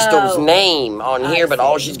Crystal's name on here, but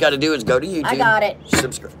all she's got to do is go to YouTube. I got it.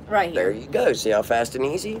 Subscribe. Right here. There you go. See how fast and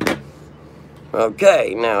easy?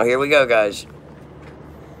 Okay, now here we go, guys.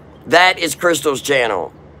 That is Crystal's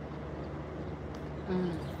channel.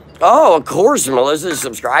 Oh, of course, Melissa.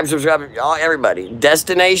 Subscribe. Oh, everybody.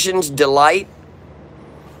 Destinations Delight.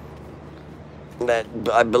 That,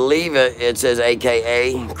 I believe it says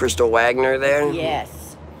AKA Crystal Wagner there.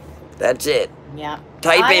 Yes. That's it. Yeah.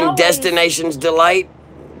 Type in Destinations Delight.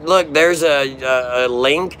 Look, there's a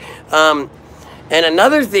link. And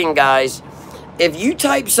another thing, guys, if you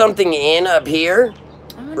type something in up here,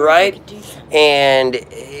 right, and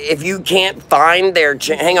if you can't find their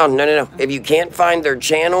hang on, no. If you can't find their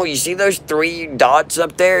channel, you see those 3 dots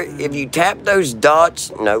up there? If you tap those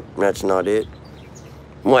dots, nope, that's not it.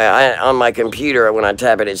 Well, on my computer, when I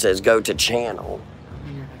tap it, it says go to channel.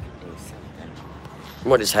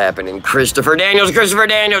 What is happening? Christopher Daniels, Christopher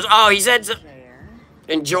Daniels. Oh, he said so.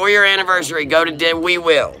 Enjoy your anniversary. Go to dinner. We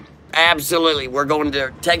will. Absolutely. We're going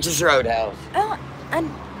to Texas Roadhouse. Oh,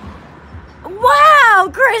 wow,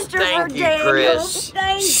 Christopher Thank you, Daniels. Chris.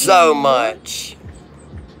 Thank so you. much.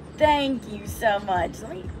 Thank you so much.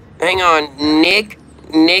 Hang on. Nick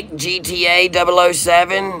GTA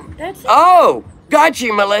 007. That's it. Oh, got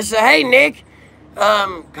you, Melissa. Hey, Nick.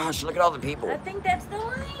 Gosh, look at all the people. I think that's the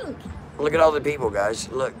link. Look at all the people, guys.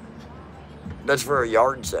 Look. That's for a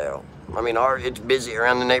yard sale. I mean, it's busy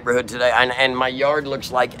around the neighborhood today, and my yard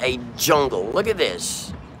looks like a jungle. Look at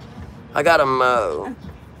this. I got to mow.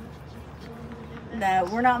 No,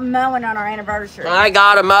 we're not mowing on our anniversary. I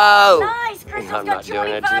got to mow. Nice, Crystal's I'm got not doing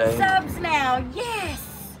it 25 today. subs now. Yes.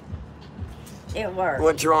 It worked.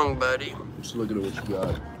 What's wrong, buddy? Just look at what you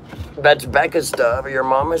got. That's Becca's stuff, or your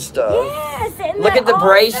mama's stuff. Yes. Isn't Look that at the awesome?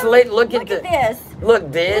 bracelet. Look at this.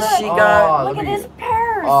 Look, this Look. she got. Look at this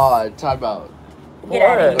purse. Oh, time out. Get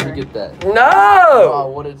out of Let here. me get that. No! Oh, I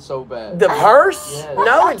wanted so bad. The purse? Yes.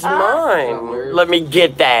 No, it's mine. Yours? Let me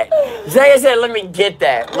get that. Zaya said, let me get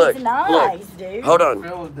that. Look, It's nice, look. dude. Hold on.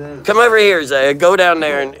 Feeling this. Come over here, Zaya. Go down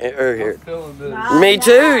there and here. Feeling this. Nice. Me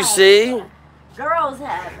too, see? Girls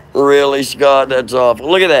have it. Really, Scott? That's awful.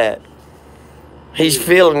 Look at that. He's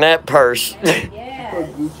feeling that purse. Yeah.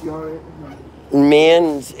 Gucci on it.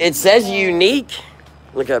 Men's. It says unique.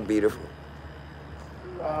 Look how beautiful.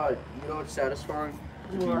 You know what's satisfying?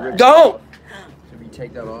 Don't! If you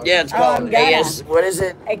take that off. Yeah, it's Oh, called I'm gonna. AS. What is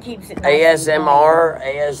it? It keeps it nice and ASMR?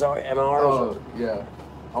 ASMR? Oh, yeah.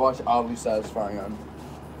 I watch Oddly Satisfying on.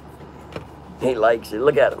 He likes it.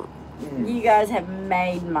 Look at him. clean. You guys have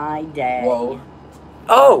made my day. Whoa.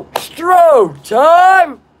 Oh, stroke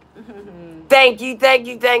time! Thank you, thank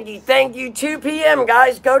you, thank you, thank you. 2 p.m.,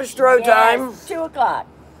 guys. Go to stroke time. Yes, 2 o'clock.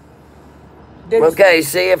 Okay,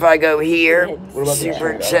 see if I go here. What about the Super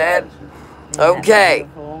shirt? chat. That's Okay.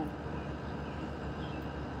 beautiful.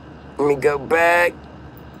 Let me go back.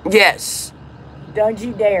 Yes. Don't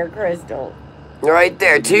you dare, Crystal. Right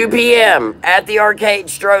there. 2 p.m. at the arcade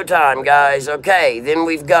stroke time, guys. Okay, then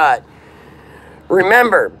we've got.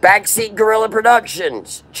 Remember, Backseat Gorilla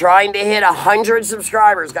Productions, trying to hit 100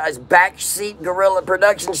 subscribers, guys. Backseat Gorilla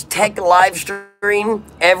Productions tech live stream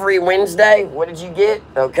every Wednesday. What did you get?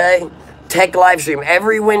 Okay. Tech live stream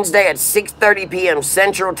every Wednesday at 6:30 p.m.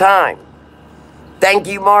 Central Time. Thank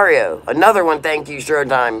you, Mario. Another one, thank you, Stroke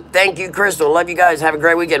Time. Thank you, Crystal. Love you guys. Have a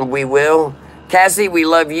great weekend. We will. Cassie, we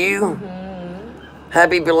love you.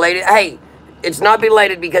 Happy belated. Hey, it's not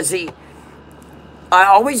belated because I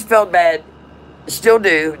always felt bad. Still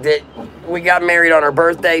do, that we got married on our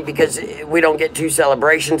birthday because we don't get 2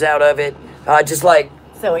 celebrations out of it. Just like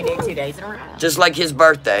So we do 2 days in a row. his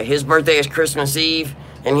birthday. His birthday is Christmas Eve,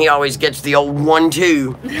 and he always gets the old 1-2.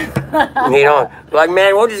 You know, like,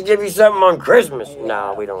 man, we'll just give you something on Christmas.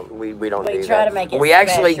 No, we don't. We don't We do try that. to make it we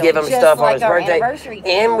actually special, give him just stuff on like his our birthday, anniversary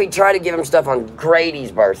and we try to give him stuff on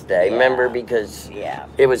Grady's birthday. Yeah. Remember, because Yeah.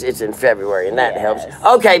 it's in February, and that Yes. helps.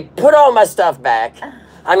 Okay, put all my stuff back.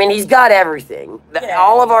 I mean, he's got everything. Yeah.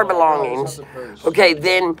 All of our Oh, it's belongings. not the purse. Okay,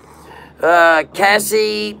 then,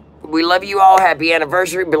 Cassie, we love you all. Happy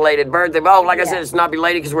anniversary, belated birthday. Oh, like I said, Yeah. it's not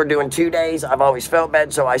belated because we're doing 2 days. I've always felt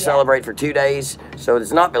bad, so I celebrate for 2 days. So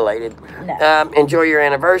it's not belated. No. Enjoy your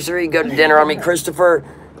anniversary. Go to dinner on me, Christopher.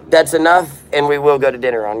 That's enough, and we will go to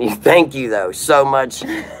dinner on you. Thank you, though, so much,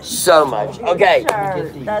 so much. Okay,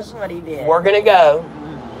 Shirt. That's what he did. we're gonna go.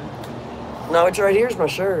 No, it's right here. It's my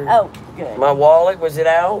shirt. Oh, good. My wallet, was it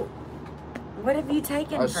out? What have you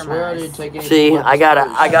taken I from swear I us? didn't take anything. See, with I gotta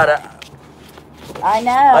I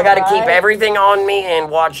know. I gotta keep right? everything on me and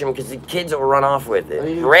watch them because the kids will run off with it.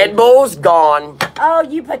 you- Red Bull's gone. Oh,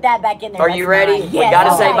 you put that back in there. Are That's you ready? mine. We Yes.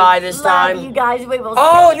 gotta say Okay. bye this Love time. you guys. We will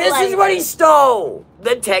Oh, see you this is later. what he stole.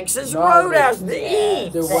 The Texas No, Roadhouse to Yes.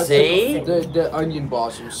 eat. The, what- See? the onion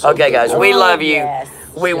blossom. So Okay, good. guys, we Oh, love you. yes.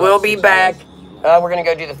 We will be back. We're gonna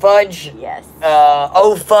go do the fudge. Yes.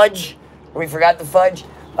 Fudge. We forgot the fudge.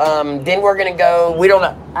 Then we're gonna go. We don't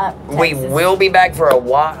know. We Texas. will be back for a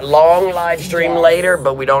long live stream Yes. later,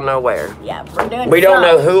 but we don't know where. Yeah, we're doing. We don't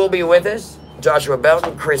know some. who will be with us. Joshua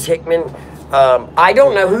Belton, Chris Hickman. I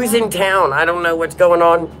don't know who's in town. I don't know what's going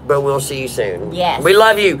on, but we'll see you soon. Yes. We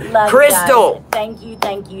love you. Love you Crystal, guys. Thank you,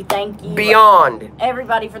 thank you, thank you. Beyond.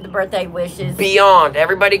 Everybody for the birthday wishes. Beyond.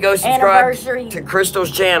 Everybody go subscribe Anniversary. to Crystal's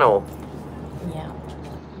channel. Yeah.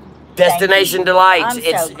 Destination Delights. I'm so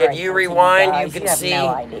If grateful you to rewind, you guys. can have see no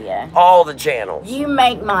idea. all the channels. You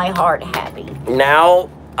make my heart happy. Now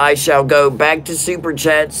I shall go back to Super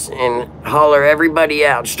Chats and holler everybody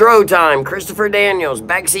out. Stro Time, Christopher Daniels,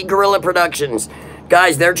 Backseat Gorilla Productions.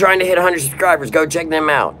 Guys, they're trying to hit 100 subscribers. Go check them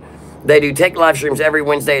out. They do tech live streams every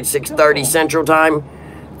Wednesday at 6:30 Central Time.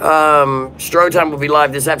 Stro Time will be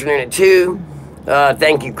live this afternoon at 2.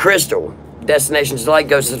 Thank you, Crystal. Destinations Delight,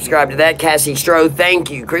 go subscribe to that. Cassie Stro, thank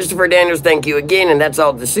you. Christopher Daniels, thank you again. And that's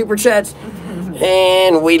all the super chats.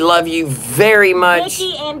 And we love you very much.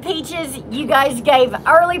 Nikki and Peaches, you guys gave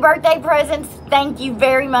early birthday presents. Thank you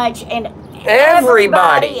very much. And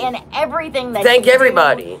everybody and everything that Thank you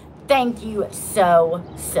everybody. do, thank you so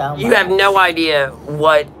much. You have no idea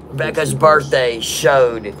what Becca's birthday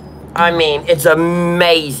showed. I mean, it's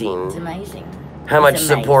amazing. It's amazing. How much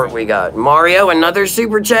support we got. Mario, another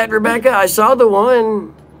super chat, Rebecca. I saw the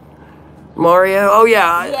one. Mario. Oh,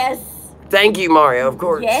 yeah. Yes. Thank you, Mario, of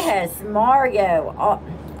course. Yes, Mario. Oh,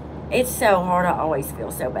 it's so hard. I always feel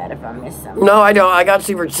so bad if I miss something. No, I don't. I got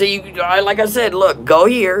super. See, like I said, look, go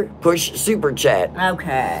here, push super chat.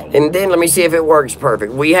 Okay. And then let me see if it works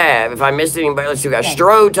perfect. We have, if I missed anybody, let's see. We got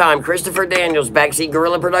Stro Time, Christopher Daniels, Backseat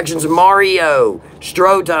Gorilla Productions, Mario,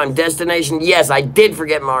 Stro Time, Destination. Yes, I did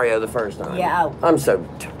forget Mario the first time. Yeah. I'm so.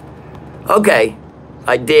 Okay.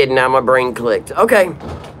 I did. Now my brain clicked. Okay.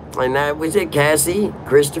 And that was it. Cassie,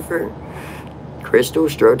 Christopher, Crystal,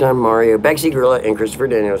 Stro Time, Mario, Backseat Gorilla, and Christopher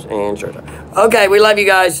Daniels, and Stro Time. Okay, we love you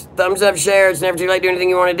guys. Thumbs up, share. It's never too late to do anything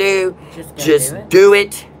you want to do. Just do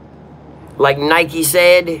it. Like Nike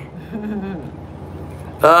said.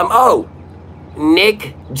 Oh,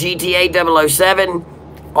 Nick, GTA 007,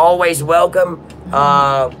 always welcome.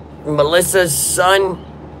 Melissa's son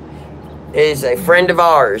is a friend of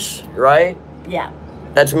ours, right? Yeah.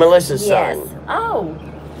 That's Melissa's Yes. son. Oh.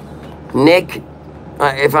 Nick,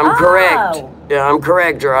 if I'm correct. Yeah, I'm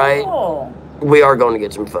correct, right? Cool. We are going to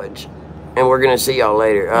get some fudge. And we're going to see y'all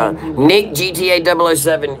later. Nick, GTA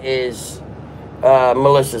 007 is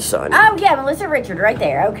Melissa's son. Oh, yeah, Melissa Richard right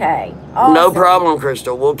there. Okay. Awesome. No problem,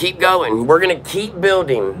 Crystal. We'll keep going. We're going to keep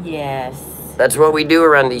building. Yes. That's what we do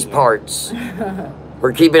around these parts.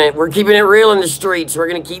 We're keeping it real in the streets. We're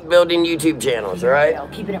gonna keep building YouTube channels, all right?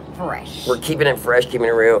 Keeping it fresh. We're keeping it fresh, keeping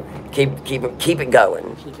it real. Keep it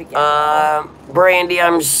going. Keep it going. Brandy,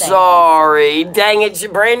 I'm sorry. Dang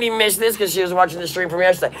it, Brandy missed this because she was watching the stream from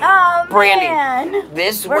yesterday. Oh, Brandy, man.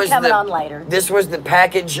 We're coming on later. This was the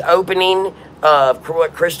package opening of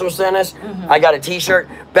what Crystal sent us. I got a t-shirt.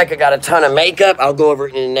 Becca got a ton of makeup. I'll go over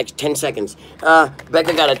it in the next 10 seconds.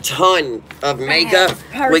 Becca got a ton of makeup.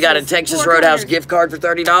 We got a Texas Roadhouse gift card for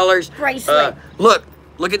 $30. Bracelet.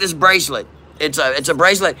 Look at this bracelet. It's a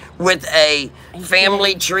bracelet with a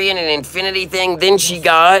family tree and an infinity thing. Then she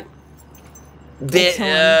got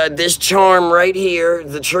this charm right here,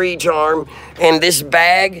 the tree charm, and this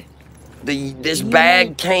bag. This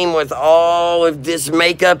bag came with all of this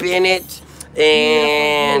makeup in it.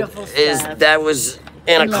 And that was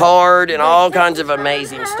in a card and all kinds of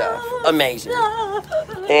amazing stuff. Amazing.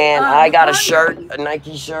 And I got a shirt, a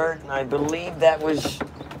Nike shirt, and I believe that was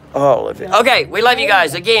all of it. Okay, we love you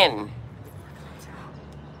guys again.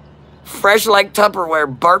 Fresh like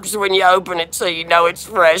Tupperware, burps when you open it so you know it's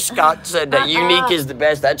fresh. Scott said that unique is the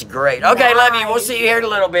best. That's great. Okay, love you. We'll see you here in a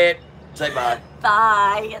little bit. Say bye.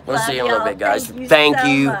 Bye. We'll see you in a little bit, guys. Thank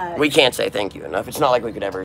you so much. We can't say thank you enough. It's not like we could ever